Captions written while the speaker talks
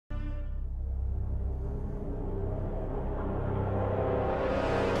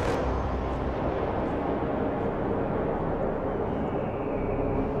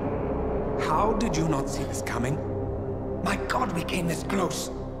did you not see this coming? My God, we came this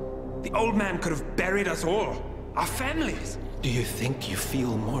close. The old man could have buried us all. Our families. Do you think you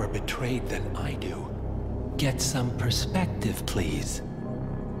feel more betrayed than I do? Get some perspective, please.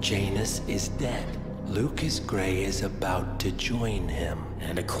 Janus is dead. Lucas Gray is about to join him.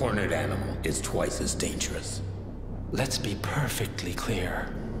 And a cornered animal is twice as dangerous. Let's be perfectly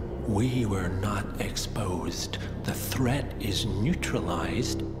clear. We were not exposed. The threat is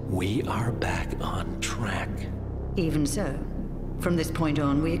neutralized. We are back on track. Even so, from this point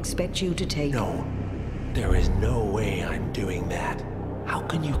on, we expect you to take... No. There is no way I'm doing that. How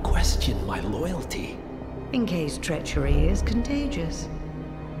can you question my loyalty? In case treachery is contagious.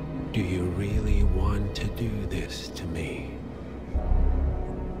 Do you really want to do this to me?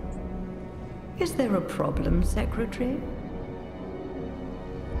 Is there a problem, Secretary?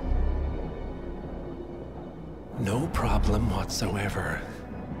 No problem whatsoever,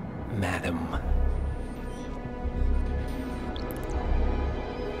 Madam.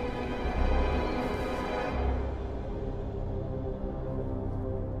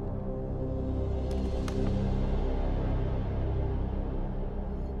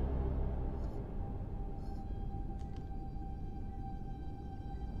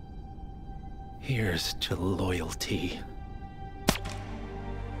 Here's to loyalty.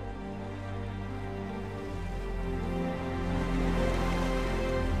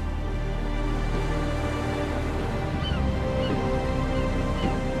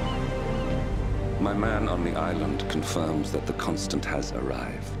 My man on the island confirms that the Constant has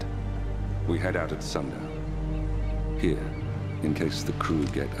arrived. We head out at sundown. Here, in case the crew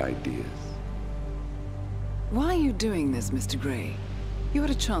get ideas. Why are you doing this, Mr. Gray? You had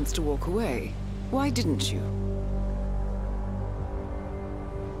a chance to walk away. Why didn't you?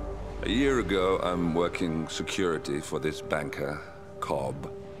 A year ago, I'm working security for this banker,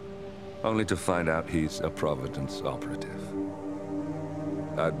 Cobb, only to find out he's a Providence operative.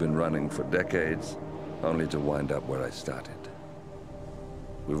 I'd been running for decades, only to wind up where I started.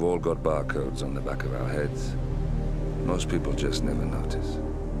 We've all got barcodes on the back of our heads. Most people just never notice.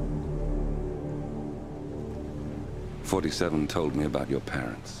 47 told me about your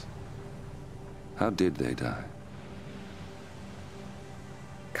parents. How did they die?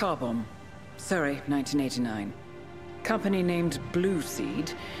 Car bomb. Surrey, 1989. Company named Blue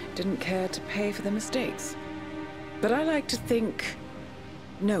Seed didn't care to pay for the mistakes. But I like to think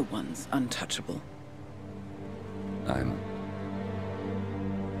no one's untouchable. I'm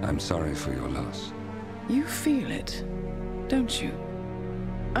sorry for your loss. You feel it, don't you?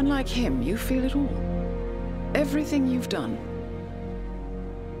 Unlike him, you feel it all. Everything you've done.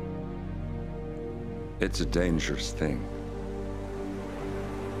 It's a dangerous thing.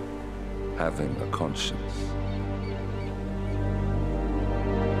 Having a conscience.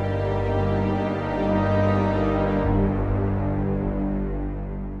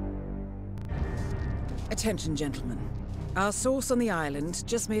 Attention, gentlemen. Our source on the island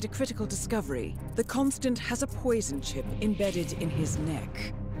just made a critical discovery. The Constant has a poison chip embedded in his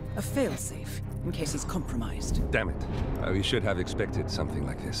neck. A failsafe, in case he's compromised. Damn it. We should have expected something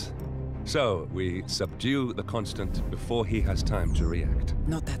like this. So, we subdue the Constant before he has time to react.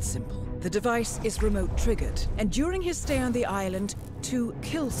 Not that simple. The device is remote-triggered, and during his stay on the island, 2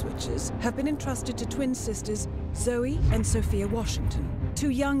 kill switches have been entrusted to twin sisters Zoe and Sophia Washington, 2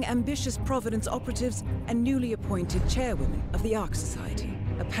 young, ambitious Providence operatives and newly appointed chairwomen of the Ark Society.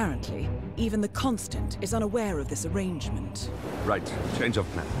 Apparently, even the Constant is unaware of this arrangement. Right, change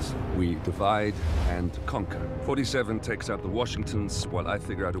of plans. We divide and conquer. 47 takes out the Washingtons, while I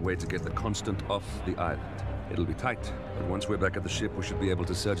figure out a way to get the Constant off the island. It'll be tight, but once we're back at the ship, we should be able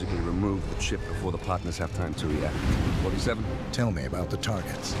to surgically remove the chip before the partners have time to react. 47? Tell me about the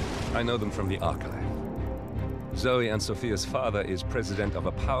targets. I know them from the archive. Zoe and Sophia's father is president of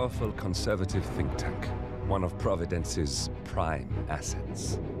a powerful conservative think tank, one of Providence's prime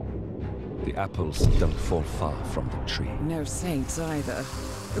assets. The apples don't fall far from the tree. No saints either.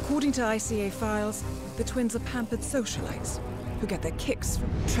 According to ICA files, the twins are pampered socialites who get their kicks from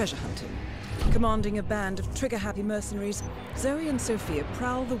treasure hunting. Commanding a band of trigger-happy mercenaries, Zoe and Sophia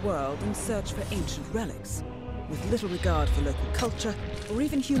prowl the world in search for ancient relics. With little regard for local culture or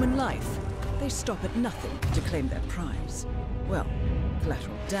even human life, they stop at nothing to claim their prize. Well,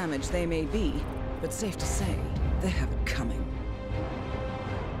 collateral damage they may be, but safe to say, they have it coming.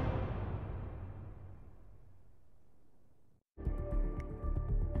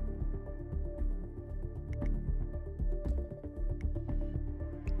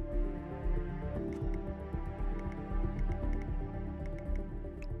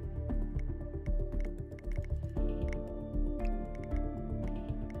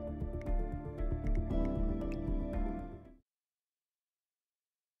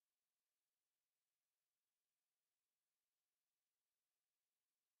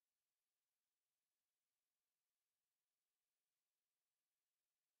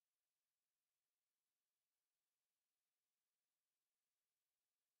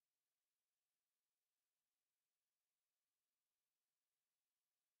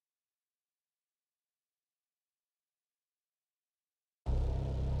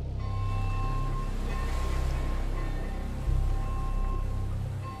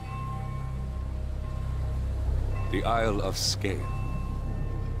 The Isle of Scale.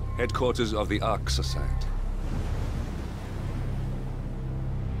 Headquarters of the Ark Society.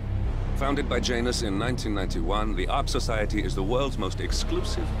 Founded by Janus in 1991, the Ark Society is the world's most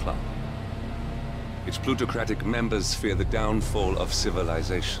exclusive club. Its plutocratic members fear the downfall of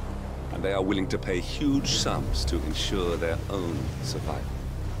civilization, and they are willing to pay huge sums to ensure their own survival.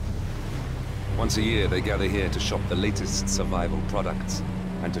 Once a year, they gather here to shop the latest survival products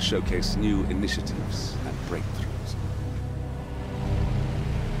and to showcase new initiatives and breakthroughs.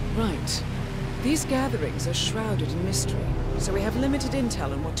 Right. These gatherings are shrouded in mystery, so we have limited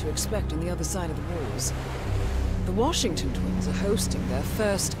intel on what to expect on the other side of the walls. The Washington twins are hosting their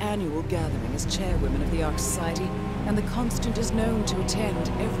first annual gathering as chairwomen of the Ark Society, and the Constant is known to attend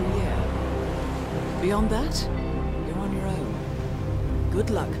every year. Beyond that, you're on your own. Good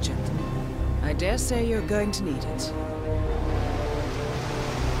luck, gentlemen. I dare say you're going to need it.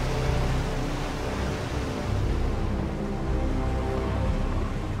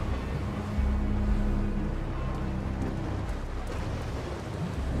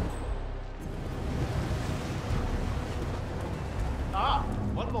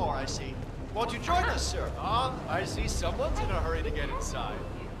 One more, I see. Won't you join us, sir? I see someone's in a hurry to get inside.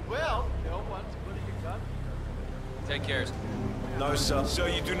 Well, no one's putting a gun. Take care. No, sir. Sir,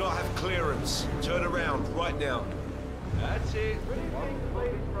 you do not have clearance. Turn around, right now. That's it. Good evening,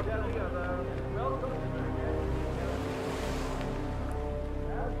 ladies and gentlemen. Welcome.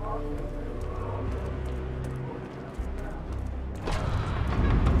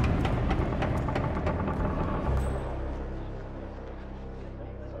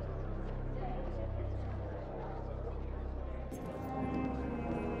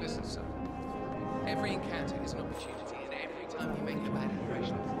 Listen, son. Every encounter is an opportunity, and every time you make a bad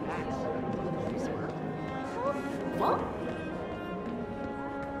impression, that's What?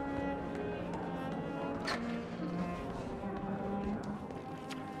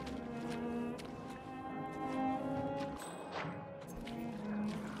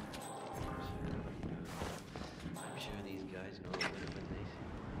 I'm sure these guys know better than they see.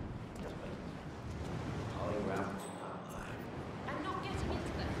 Polygraph. I'm not getting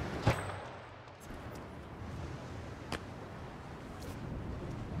into this.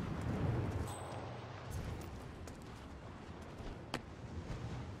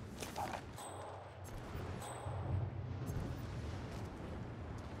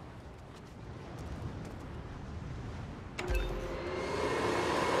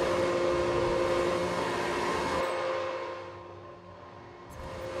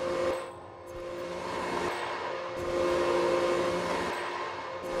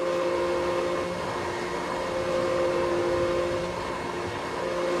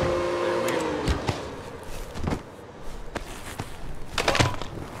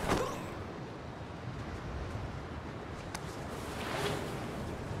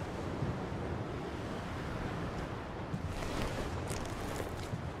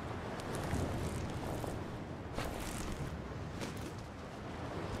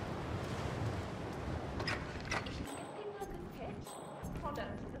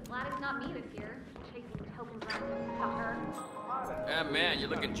 Glad it's not me this year, chasing tokens around the sucker. Ah, man, you're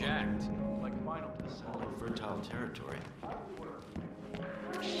looking jacked. Like final. This is all fertile territory.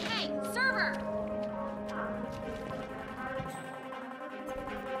 Hey, server!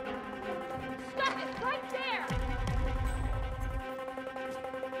 Stop it, right there!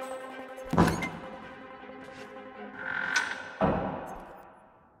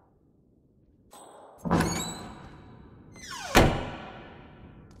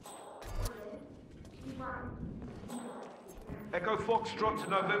 Echo Foxtrot to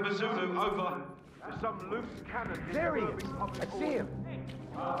November Zulu, over. There's some loose cannon. There he is. I see him.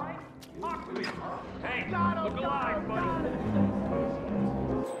 Hey, look alive, buddy.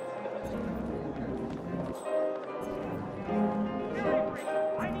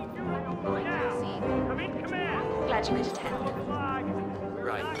 I need you to go now. Come in command. Glad you could attend.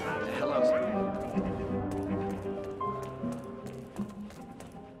 Right. Hello, sir.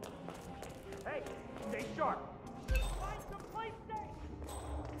 Hey, stay sharp.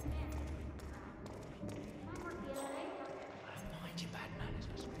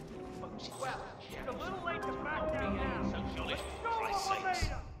 Well, it's a little late to back down now. Let's go,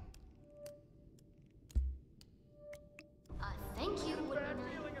 Elena! Thank you.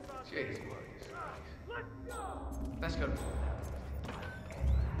 Jeez. Let's go.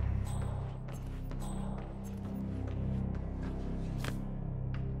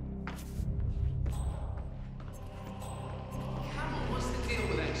 What's the deal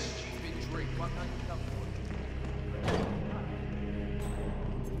with that stupid drink? What can you come for?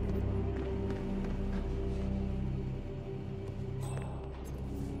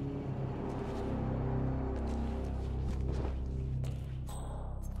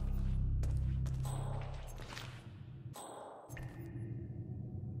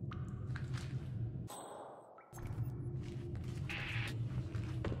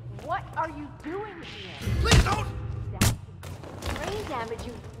 are you doing here? Please don't! Brain damage,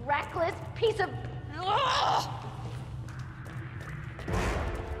 you reckless piece of... Ugh!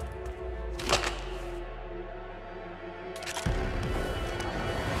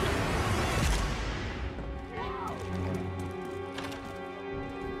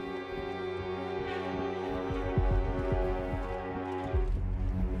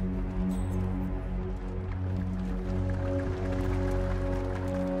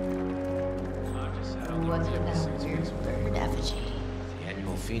 What's with that weird bird effigy? The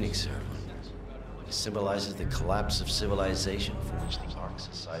annual Phoenix ceremony. It symbolizes the collapse of civilization from which the Ark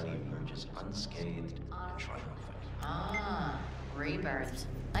Society emerges unscathed and triumphant. Ah, rebirth.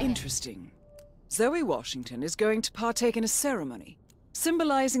 Interesting. Zoe Washington is going to partake in a ceremony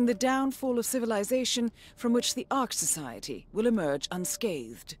symbolizing the downfall of civilization from which the Ark Society will emerge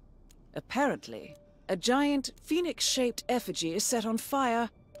unscathed. Apparently, a giant phoenix-shaped effigy is set on fire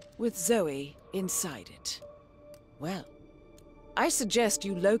with Zoe inside it. Well, I suggest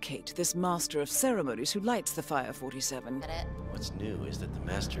you locate this Master of Ceremonies who lights the Fire 47. What's new is that the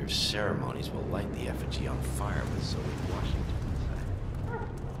Master of Ceremonies will light the effigy on fire with Zoe Washington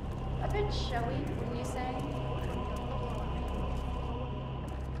inside. A bit showy, wouldn't you say?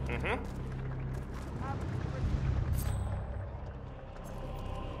 Mm-hmm.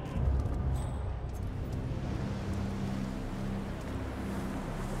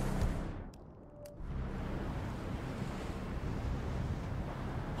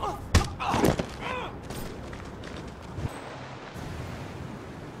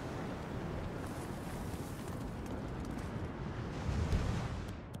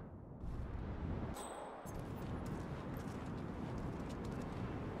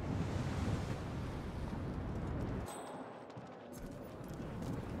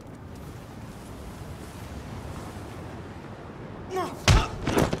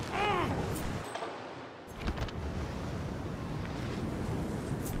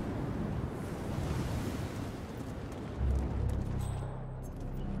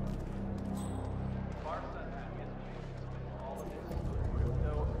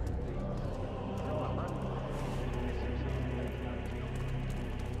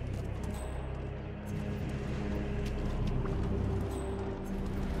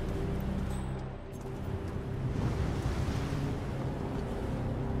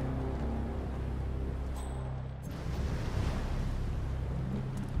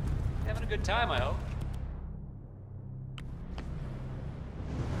 Having a good time, I hope.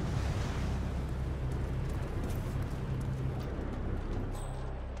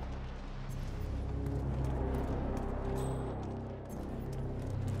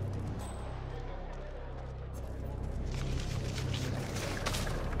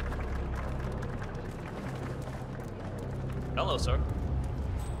 Hello, sir.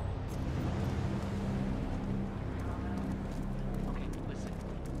 Okay, listen.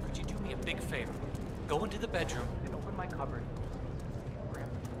 Could you do me a big favor? Go into the bedroom and open my cupboard.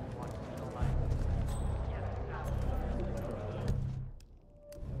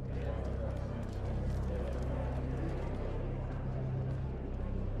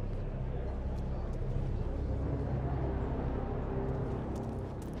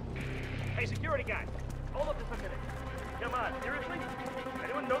 Hey, security guy! Hold up just a minute. Come on, seriously?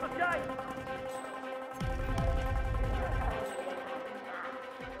 Anyone know this guy?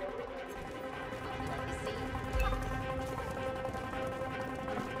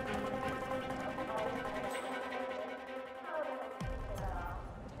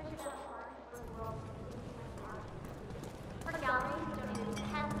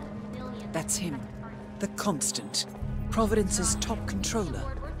 That's him. The Constant. Providence's top controller.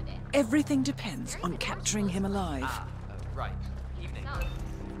 Everything depends on capturing him alive. Right. Evening.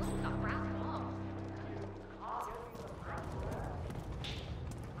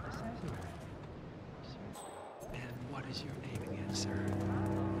 And what is your name again, sir?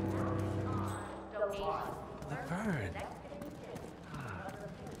 Laverne.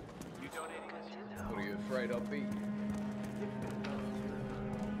 What are you afraid I'll be?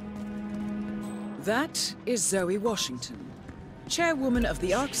 That is Zoe Washington, chairwoman of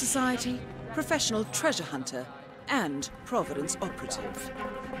the Ark Society, professional treasure hunter, and Providence operative.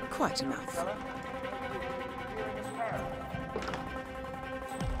 Quite a mouthful.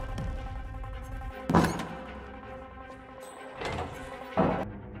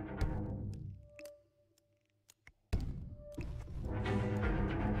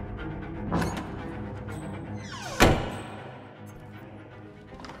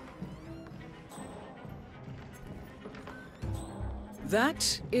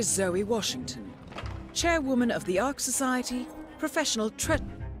 That is Zoe Washington, chairwoman of the Ark Society, professional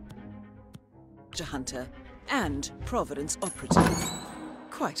treasure hunter and Providence operative.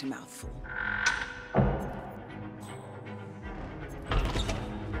 Quite a mouthful.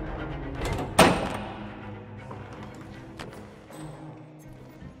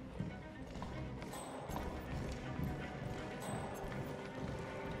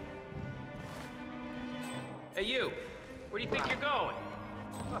 Hey, you! Where do you think you're going?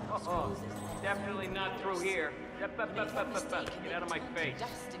 Oh, definitely not through here. Get out of my face.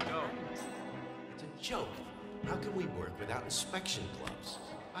 Go. It's a joke. How can we work without inspection gloves?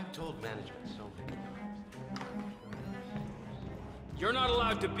 I've told management so many times. You're not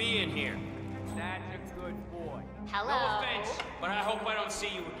allowed to be in here. That's a good boy. Hello. No offense, but I hope I don't see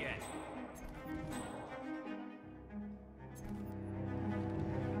you again.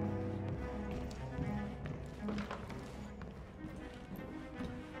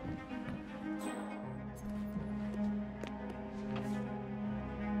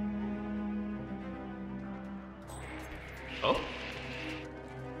 Oh?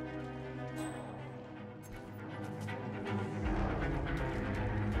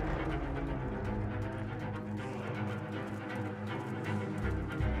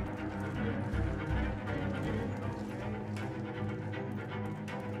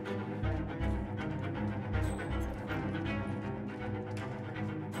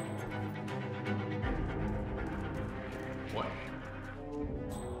 What?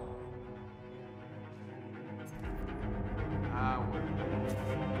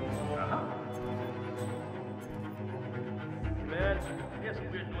 Man, I hear some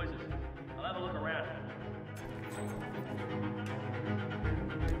weird noises. I'll have a look around.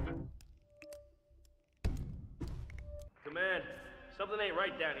 Command, something ain't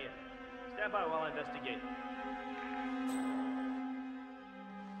right down here. Stand by while I investigate.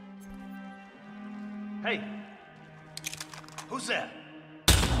 Hey! Who's that?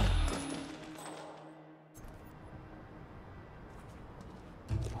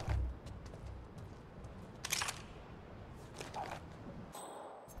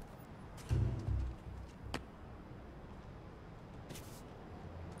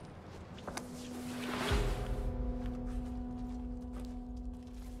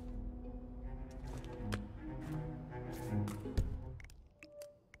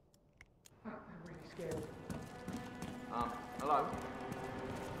 Hello?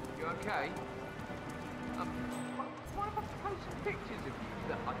 You okay? Why have I post some pictures of you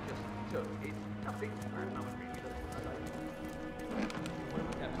that I just took? It's nothing.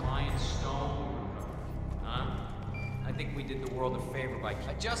 That Lion Stone? Huh? I think we did the world a favor by...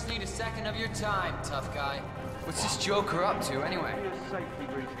 I just need a second of your time, tough guy. What's this Joker up to, anyway? Safety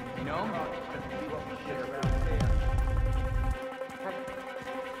reasons, You know?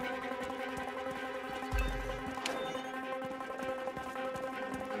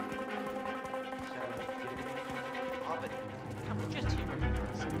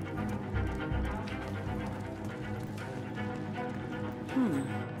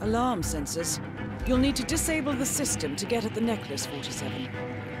 Alarm sensors. You'll need to disable the system to get at the necklace, 47.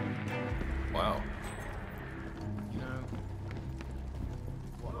 Wow. You know,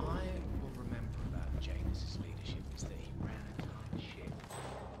 what I will remember about Janus's leadership is that he ran a tight ship.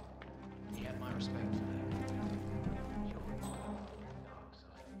 He had my respect for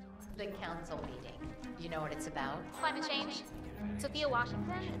that. The council meeting. You know what it's about? Climate change. Sophia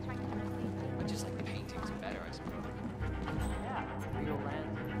Washington is trying to... I just like paintings better, I suppose. Yeah, real land.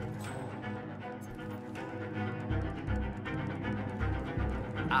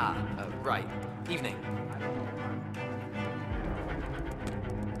 Right. Evening.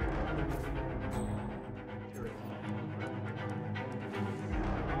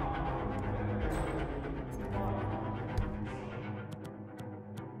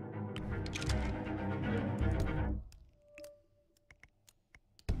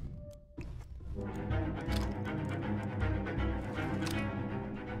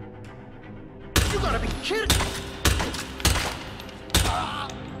 You gotta be kidding!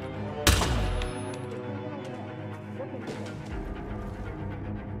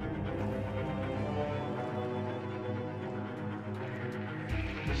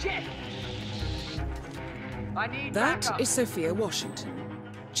 Shit! I need That backup. is Sophia Washington,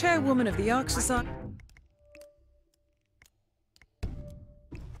 chairwoman of the Ark Society.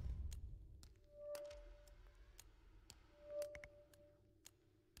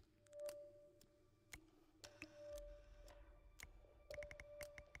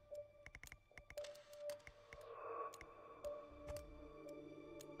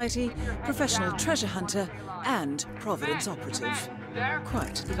 Professional treasure hunter and Providence operative.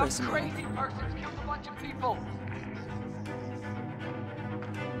 Quite the Some resume. crazy person's killed a bunch of people.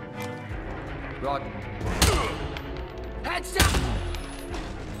 Rod. Heads up!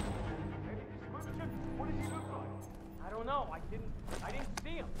 What does he look like? I don't know. I didn't see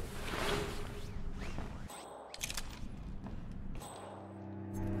him.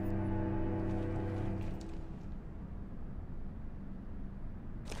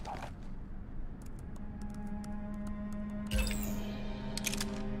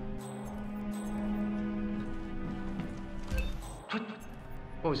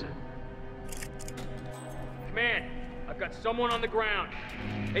 What was that? Command, I've got someone on the ground.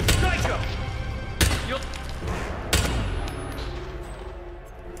 Hey, Psycho! You'll...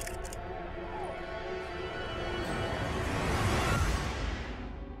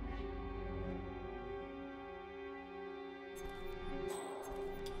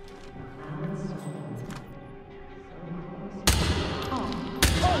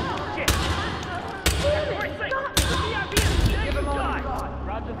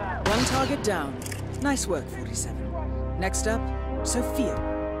 One target down. Nice work, 47. Next up, Sophia.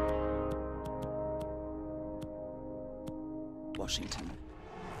 Washington.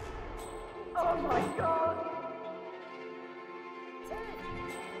 Oh my god!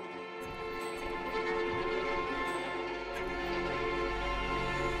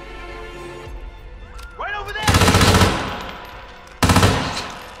 Right over there!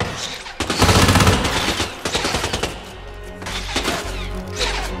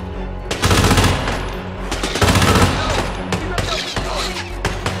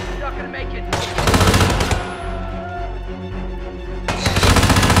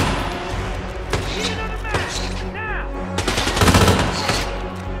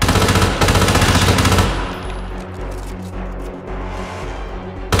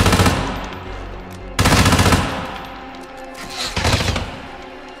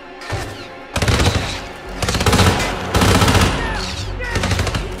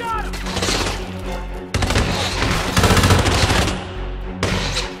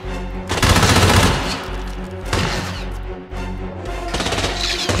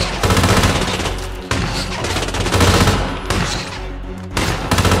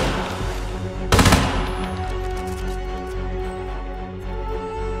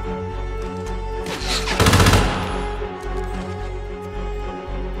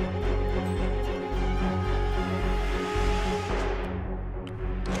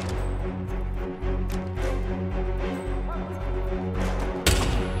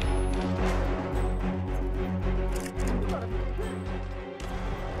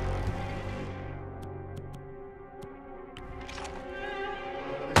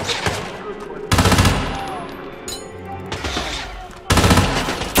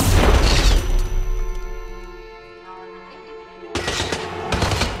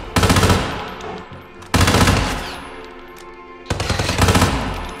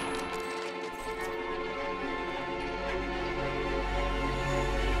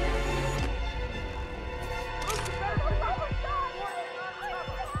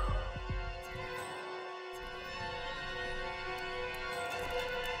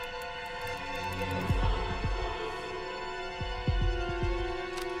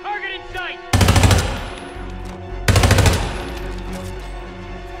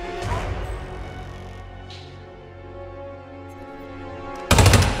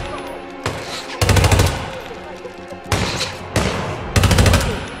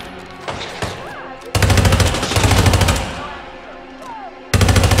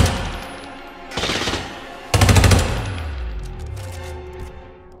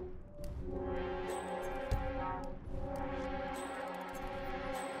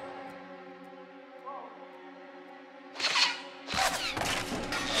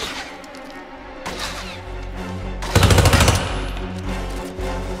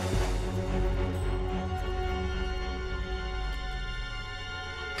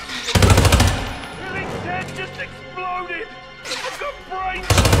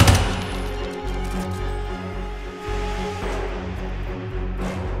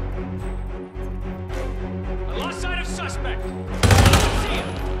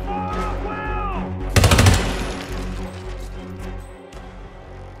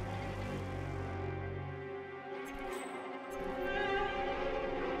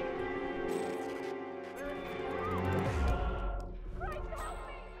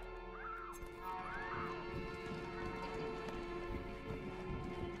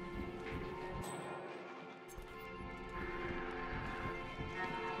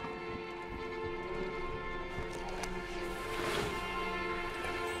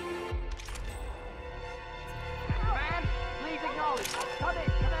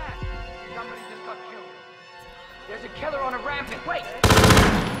 There's a killer on a rampant. Wait!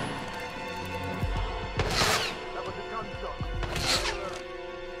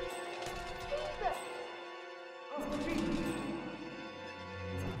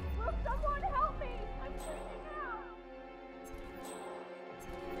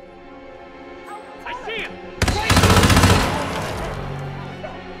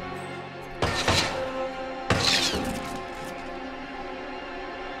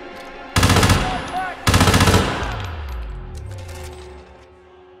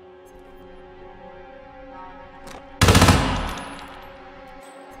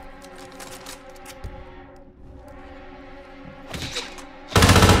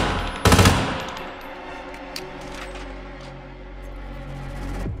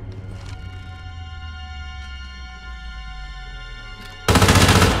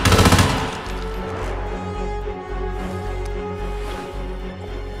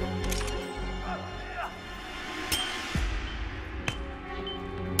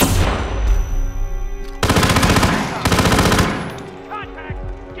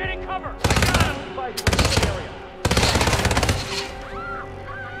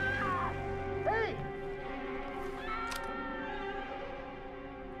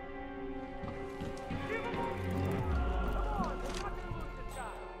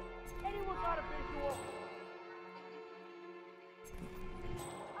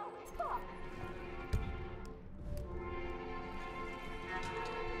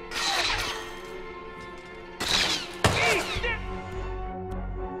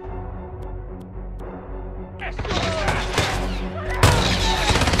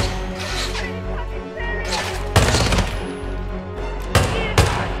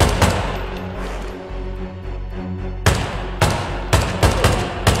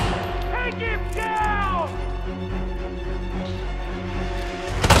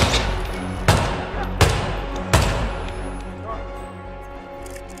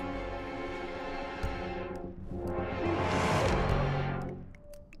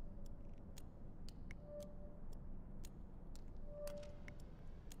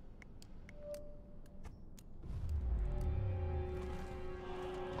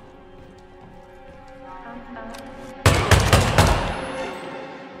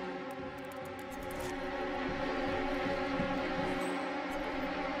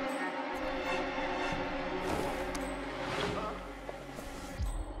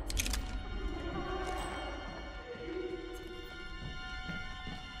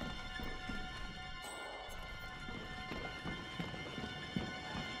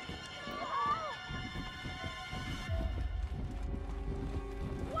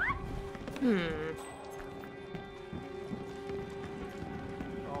 Oh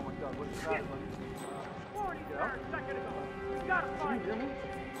my god, what's that?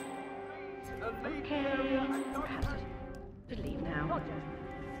 Okay, perhaps I should leave now.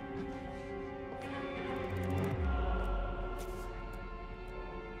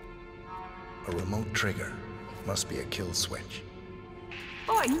 A remote trigger. Must be a kill switch.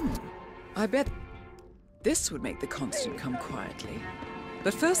 I bet this would make the Constant come quietly.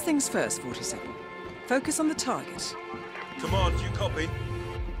 But first things first, 47. Focus on the target. Command, you copy?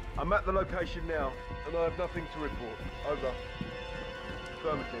 I'm at the location now, and I have nothing to report. Over.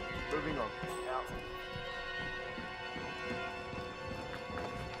 Affirmative. Moving on. Out.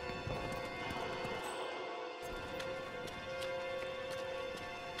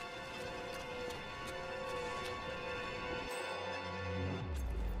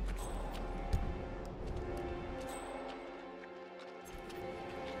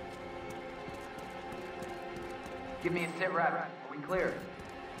 Give me a sit rep. Are we clear?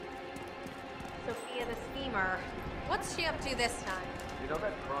 Sophia the schemer. What's she up to this time? You know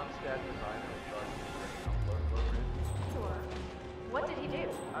that Kronstadt designer in charge of the upload program? Sure. What did he do?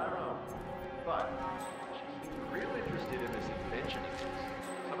 I don't know. But she's real interested in this invention of his.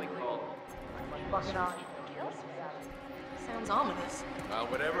 Something called Fucking on. Sounds ominous.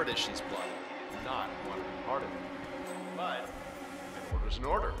 Whatever it is she's plotting, not want to be part of it. But an order's an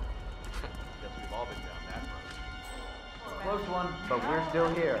order. Guess we've all been down that road. Close one, but we're still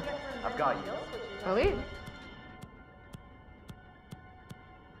here. I've got you. Believe it.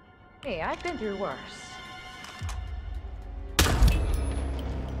 Hey, I've been through worse.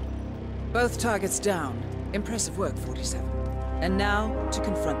 Both targets down. Impressive work, 47. And now, to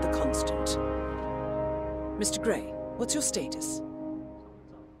confront the Constant. Mr. Gray, what's your status?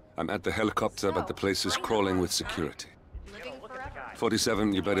 I'm at the helicopter, but the place is crawling with security.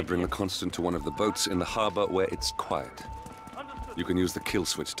 47, you better bring the Constant to one of the boats in the harbor where it's quiet. You can use the kill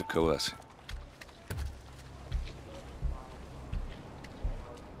switch to coerce it.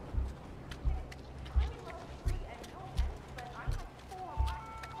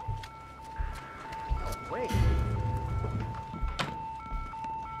 Wait.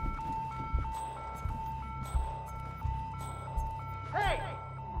 Hey!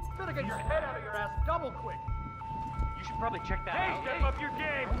 You better get your head out of your ass double quick. You should probably check that out. Step up your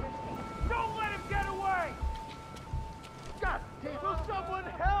game. Don't let him get away! God damn! Will someone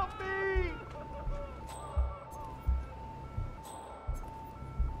help me?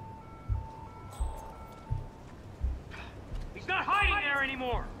 He's not hiding there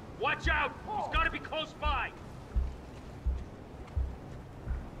anymore! Watch out! He's gotta be close by!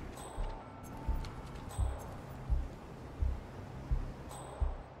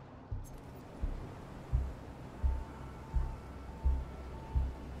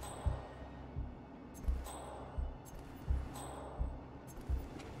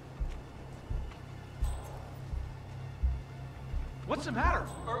 What's the matter?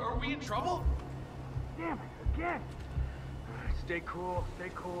 Are we in trouble? Damn it, again! Stay cool,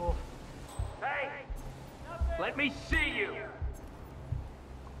 stay cool. Hey! Let me see you!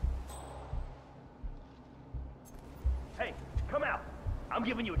 Hey, come out! I'm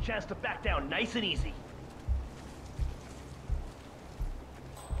giving you a chance to back down nice and easy.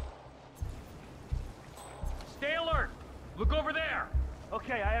 Stay alert! Look over there!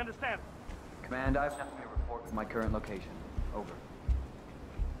 Okay, I understand. Command, I have nothing to report from my current location. Over.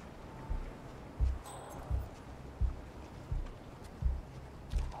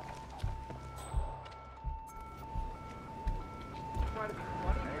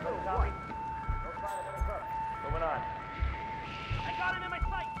 Moving on. I got him in my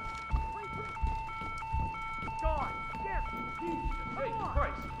sight! Gone! Yes! Jesus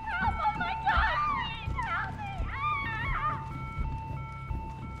Christ! Help! Oh my God! Please help me! Ah!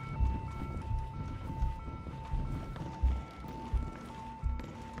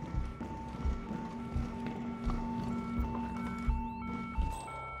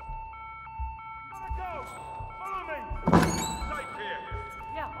 We gotta go! Follow me! Safe here!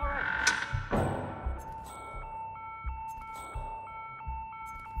 Yeah, all right.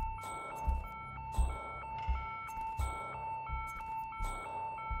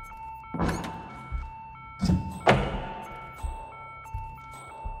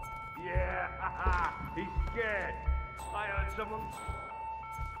 Yeah, haha! He's scared! I heard someone.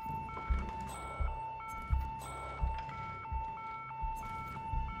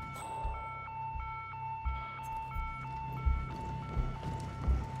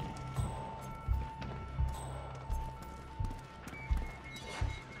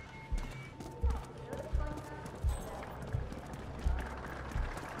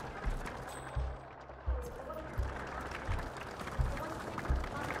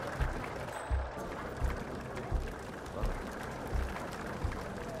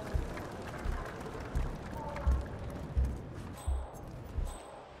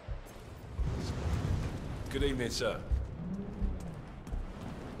 Good evening, sir.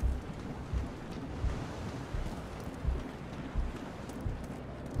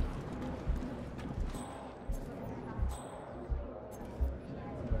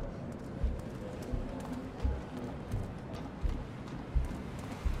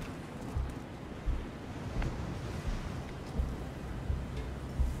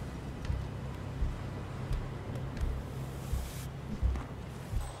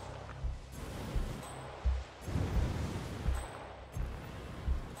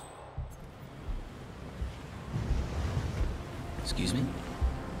 Excuse me?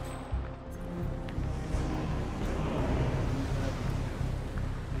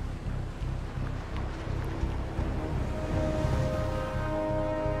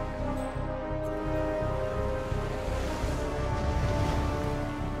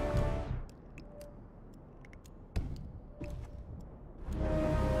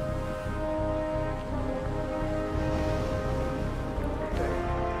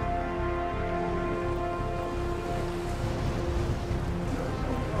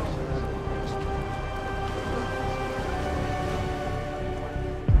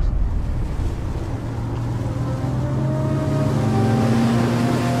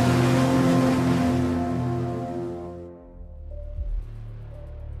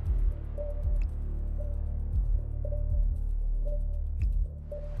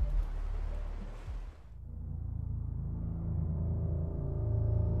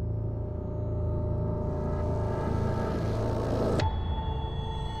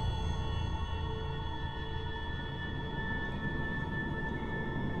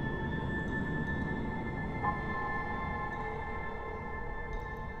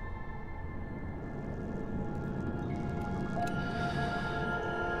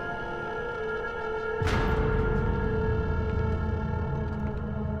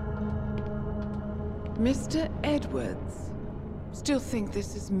 Mr. Edwards, still think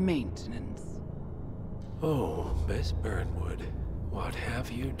this is maintenance? Oh, Miss Burnwood, what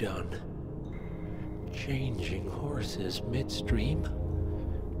have you done? Changing horses midstream?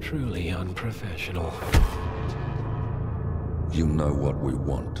 Truly unprofessional. You know what we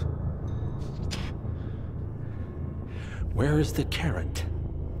want. Where is the carrot?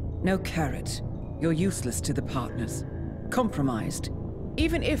 No carrot. You're useless to the partners. Compromised.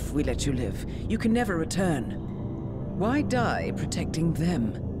 Even if we let you live, you can never return. Why die protecting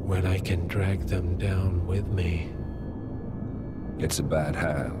them? When I can drag them down with me. It's a bad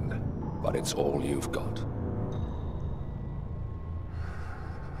hand, but it's all you've got.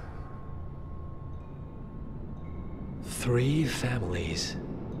 Three families.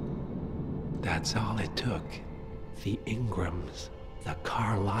 That's all it took. The Ingrams, the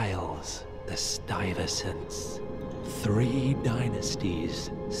Carlyles, the Stuyvesants. 3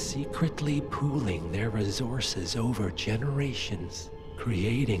 dynasties, secretly pooling their resources over generations,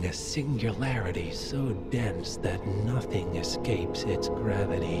 creating a singularity so dense that nothing escapes its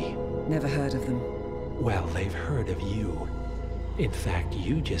gravity. Never heard of them. Well, they've heard of you. In fact,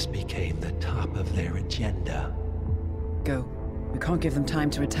 you just became the top of their agenda. Go. We can't give them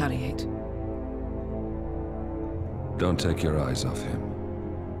time to retaliate. Don't take your eyes off him.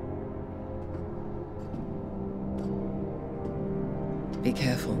 Be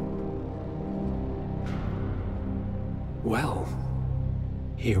careful. Well,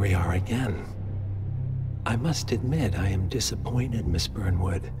 here we are again. I must admit I am disappointed, Miss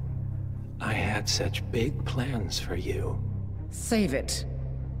Burnwood. I had such big plans for you. Save it.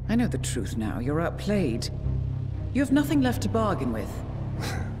 I know the truth now. You're outplayed. You have nothing left to bargain with.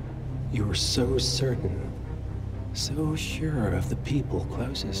 You were so certain, so sure of the people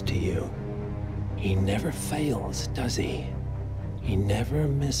closest to you. He never fails, does he? He never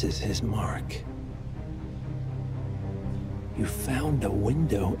misses his mark. You found a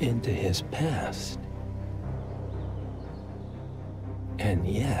window into his past. And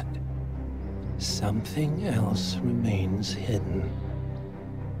yet, something else remains hidden.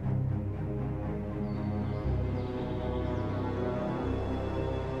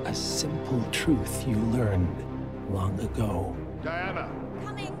 A simple truth you learned long ago. Diana!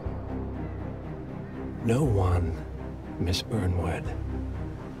 Coming! No one, Miss Burnwood,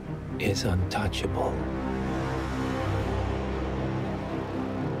 is untouchable.